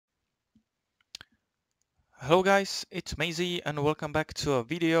Hello guys, it's Maisie and welcome back to a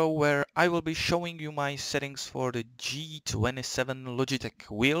video where I will be showing you my settings for the G27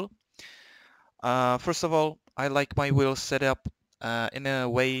 Logitech wheel. First of all, I like my wheel set up in a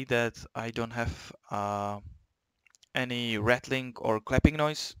way that I don't have any rattling or clapping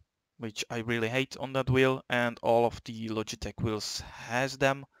noise, which I really hate on that wheel, and all of the Logitech wheels have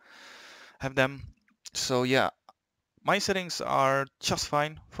them. So yeah, my settings are just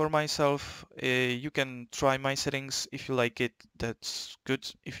fine for myself. You can try my settings if you like it. That's good.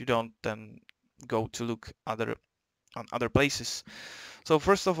 If you don't, then go to look on other places. So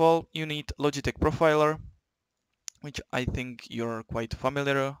first of all, you need Logitech Profiler, which I think you're quite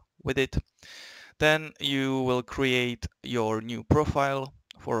familiar with it. Then you will create your new profile.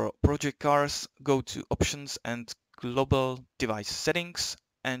 For project cars, go to Options and Global Device Settings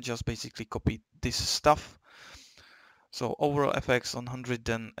and just basically copy this stuff. So overall effects on 100,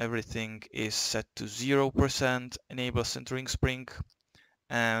 then everything is set to 0%, enable centering spring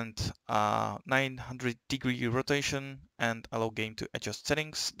and 900-degree rotation and allow game to adjust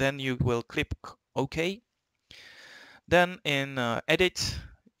settings. Then you will click OK. Then in Edit,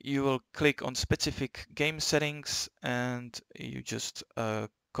 you will click on specific game settings and you just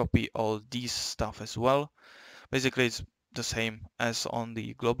copy all these stuff as well. Basically, it's the same as on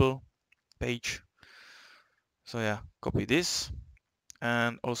the global page. So yeah, copy this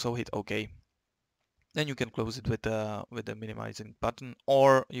and also hit OK. Then you can close it with the minimizing button,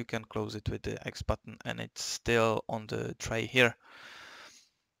 or you can close it with the X button and it's still on the tray here.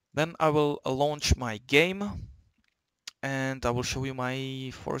 Then I will launch my game and I will show you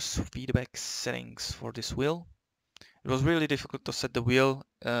my force feedback settings for this wheel. It was really difficult to set the wheel,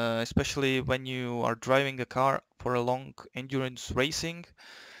 especially when you are driving a car for a long endurance racing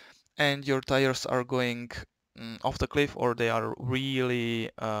and your tires are going off the cliff or they are really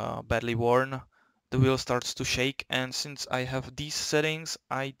badly worn. The wheel starts to shake, and since I have these settings,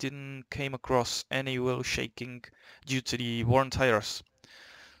 I didn't came across any wheel shaking due to the worn tires.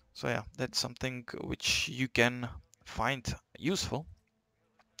 So yeah, that's something which you can find useful.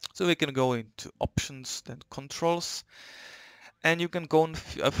 So we can go into options, then controls, and you can go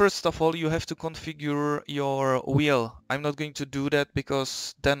first of all you have to configure your wheel. I'm not going to do that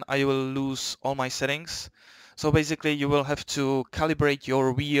because then I will lose all my settings. So basically you will have to calibrate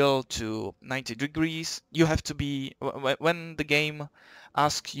your wheel to 90 degrees. You have to be, when the game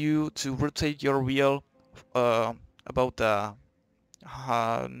asks you to rotate your wheel about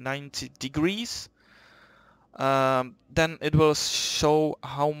 90 degrees, then it will show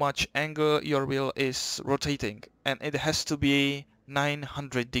how much angle your wheel is rotating, and it has to be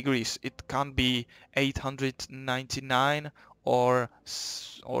 900 degrees. It can't be 899 or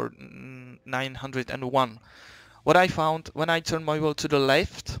 901. What I found when I turned my wheel to the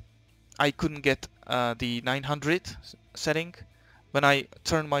left, I couldn't get the 900 setting. When I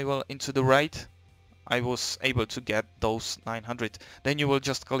turned my wheel into the right, I was able to get those 900. Then you will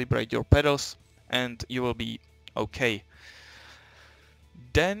just calibrate your pedals and you will be okay.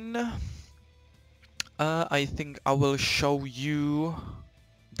 Then I think I will show you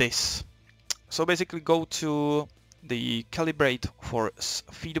this. So basically go to the calibrate force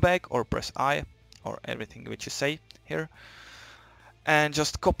feedback or press I or everything which you say here and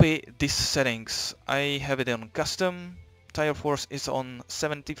just copy these settings. I have it on custom, tire force is on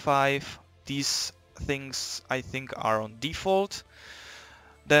 75, these things I think are on default.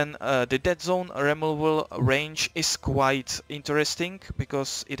 Then the dead zone removal range is quite interesting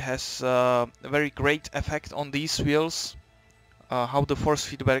because it has a very great effect on these wheels, how the force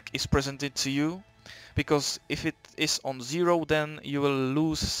feedback is presented to you. Because if it is on 0, then you will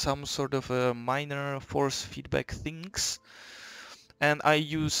lose some sort of minor force feedback things. And I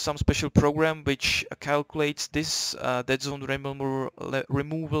use some special program which calculates this dead zone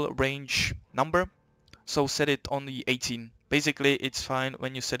removal range number. So set it on the 18. Basically, it's fine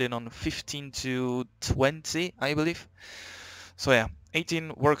when you set it on 15 to 20, I believe. So yeah,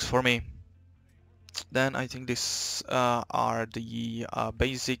 18 works for me. Then I think these are the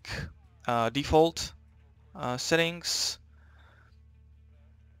basic default settings.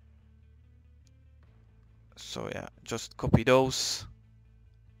 So yeah, just copy those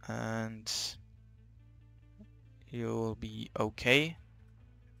and you'll be okay.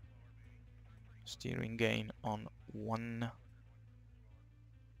 Steering gain on 1.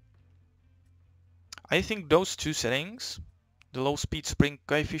 I think those two settings, the low speed spring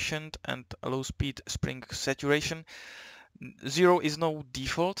coefficient and low speed spring saturation, 0 is no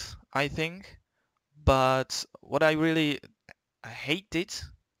default, I think, but what I really hated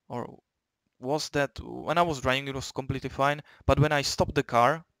or was that when I was driving it was completely fine, but when I stopped the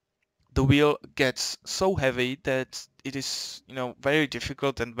car, the wheel gets so heavy that it is, you know, very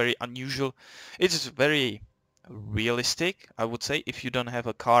difficult and very unusual. It is very realistic, I would say, if you don't have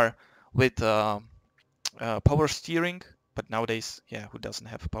a car with power steering. But nowadays, yeah, who doesn't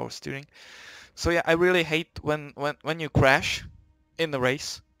have power steering? So yeah, I really hate when you crash in the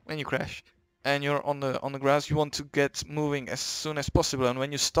race, when you crash and you're on the grass, you want to get moving as soon as possible, and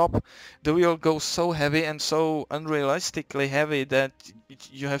when you stop, the wheel goes so heavy and so unrealistically heavy that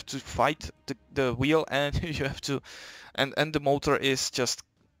you have to fight the wheel, and you have to, and the motor is just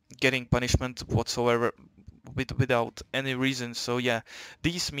getting punishment whatsoever without any reason. So yeah,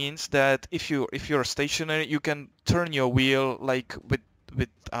 this means that if you're stationary, you can turn your wheel like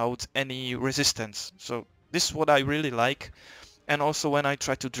without any resistance. So this is what I really like. And also when I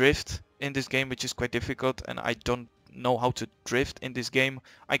try to drift in this game, which is quite difficult, and I don't know how to drift in this game,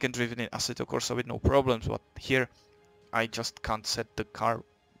 I can drift in Assetto Corsa with no problems, but here I just can't set the car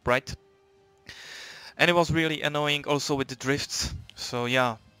right. And it was really annoying also with the drifts. So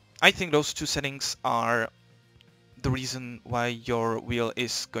yeah, I think those two settings are the reason why your wheel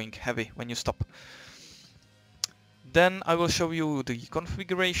is going heavy when you stop. Then I will show you the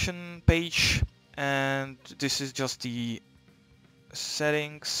configuration page, and this is just the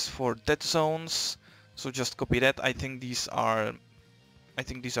settings for dead zones. So just copy that. I think these are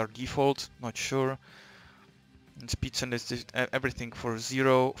default, not sure. And speed send is everything for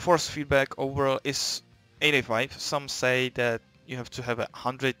 0. Force feedback overall is 85. Some say that you have to have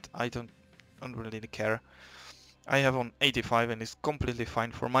 100. I don't really care. I have on 85 and it's completely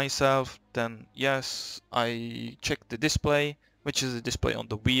fine for myself. Then yes, I check the display, which is the display on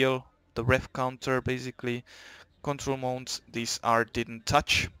the wheel, the rev counter basically. Control modes, these are didn't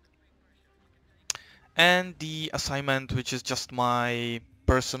touch. And the assignment, which is just my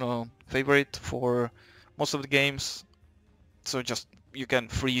personal favorite for most of the games. So just you can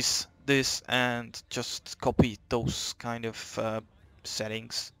freeze this and just copy those kind of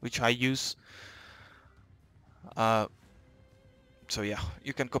settings which I use. So yeah,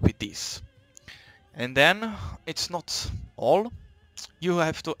 you can copy these. And then it's not all. You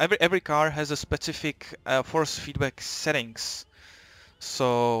have to, every car has a specific force feedback settings.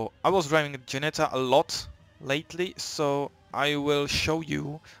 So I was driving a Ginetta a lot lately, so I will show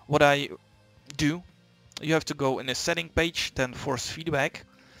you what I do. You have to go in a setting page, then force feedback,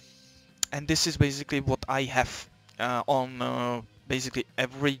 and this is basically what I have on basically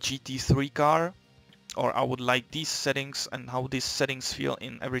every GT3 car, or I would like these settings and how these settings feel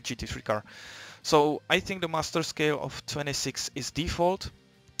in every GT3 car. So I think the master scale of 26 is default,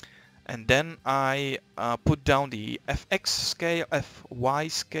 and then I put down the FX scale, FY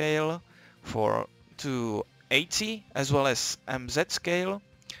scale to 80, as well as MZ scale.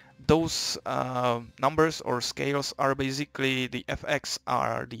 Those numbers or scales are basically, the FX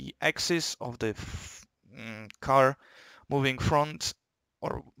are the axis of the car moving front,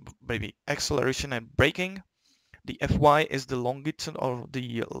 or maybe acceleration and braking. The Fy is the longitude or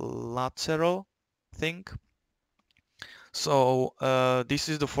the lateral thing. So this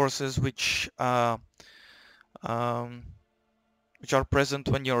is the forces which are present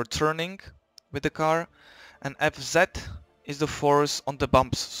when you're turning with the car, and Fz is the force on the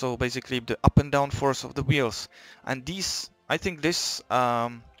bumps, so basically the up and down force of the wheels. And these, I think this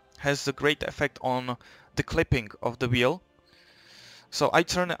has a great effect on the clipping of the wheel. So I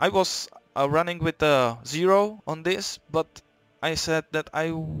was running with a 0 on this, but I said that I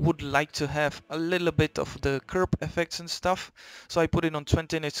would like to have a little bit of the curb effects and stuff. So I put it on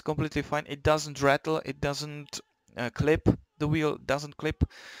 20 and it's completely fine. It doesn't rattle, it doesn't clip, the wheel doesn't clip.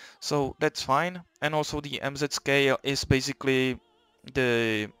 So that's fine. And also the MZ scale is basically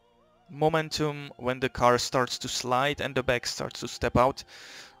the momentum when the car starts to slide and the back starts to step out.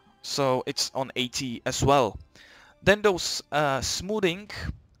 So it's on 80 as well. Then those smoothing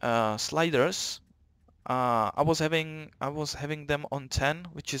sliders, I was having them on 10,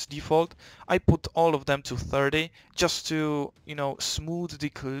 which is default. I put all of them to 30 just to, you know, smooth the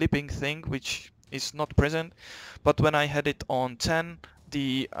clipping thing, which is not present. But when I had it on 10,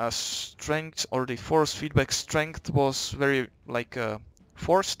 the strength or the force feedback strength was very like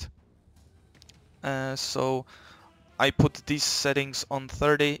forced. So I put these settings on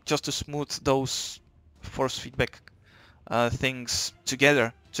 30 just to smooth those force feedback things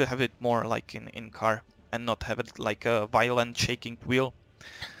together, to have it more like in car and not have it like a violent shaking wheel.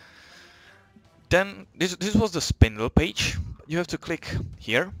 Then this was the spindle page. You have to click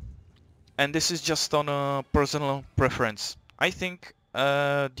here, and this is just on a personal preference. I think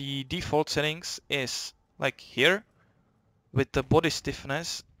the default settings is like here, with the body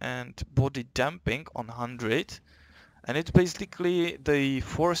stiffness and body damping on 100, And it's basically the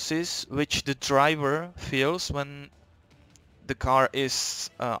forces which the driver feels when the car is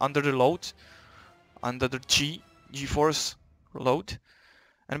under the load, under the G-force load.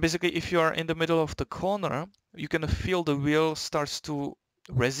 And basically if you are in the middle of the corner, you can feel the wheel starts to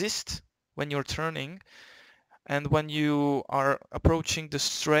resist when you're turning. And when you are approaching the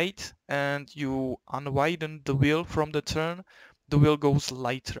straight and you unwiden the wheel from the turn, the wheel goes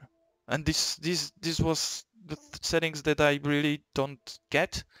lighter. And this was the settings that I really don't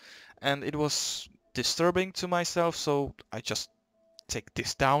get, and it was disturbing to myself, so I just take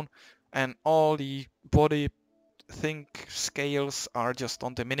this down, and all the body think scales are just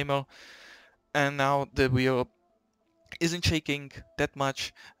on the minimal, and now the wheel isn't shaking that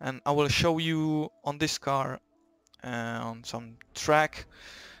much. And I will show you on this car on some track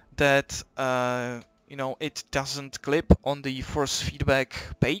that you know, it doesn't clip on the force feedback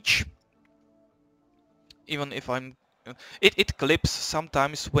page. Even if it clips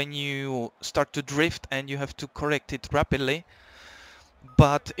sometimes when you start to drift and you have to correct it rapidly,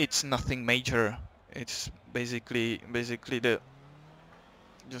 but it's nothing major. It's basically the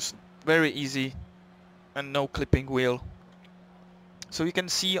just very easy and no clipping wheel. So you can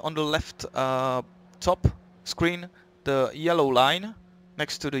see on the left top screen the yellow line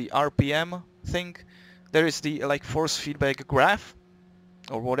next to the RPM thing. There is the like force feedback graph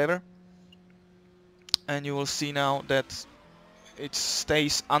or whatever, and you will see now that it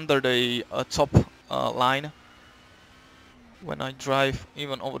stays under the top line. When I drive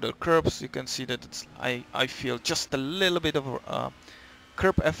even over the curbs, you can see that I feel just a little bit of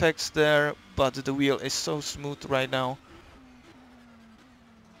curb effects there, but the wheel is so smooth right now.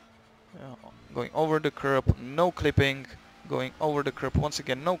 Going over the curb, no clipping. Going over the curb, once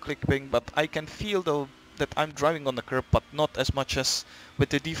again no clipping, but I can feel though that I'm driving on the curb, but not as much as with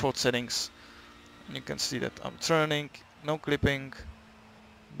the default settings. And you can see that I'm turning, no clipping,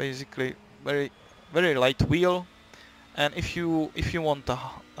 basically very light wheel. And if you want a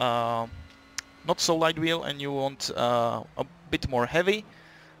not so light wheel and you want a bit more heavy,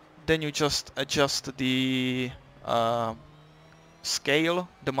 then you just adjust the scale,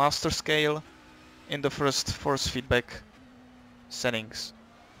 the master scale, in the first force feedback settings.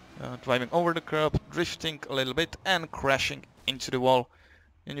 Driving over the curb, drifting a little bit and crashing into the wall.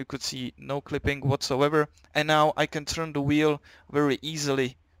 And you could see no clipping whatsoever. And now I can turn the wheel very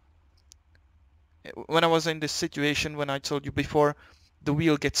easily. When I was in this situation, when I told you before, the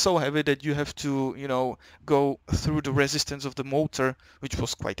wheel gets so heavy that you have to, you know, go through the resistance of the motor, which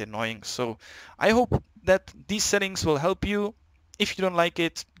was quite annoying. So I hope that these settings will help you. If you don't like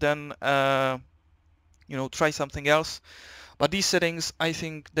it, then you know, try something else. But these settings, I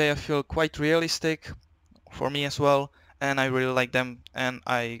think they feel quite realistic for me as well, and I really like them, and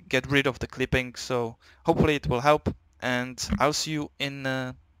I get rid of the clipping, so hopefully it will help, and I'll see you in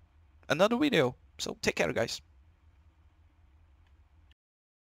another video. So take care, guys.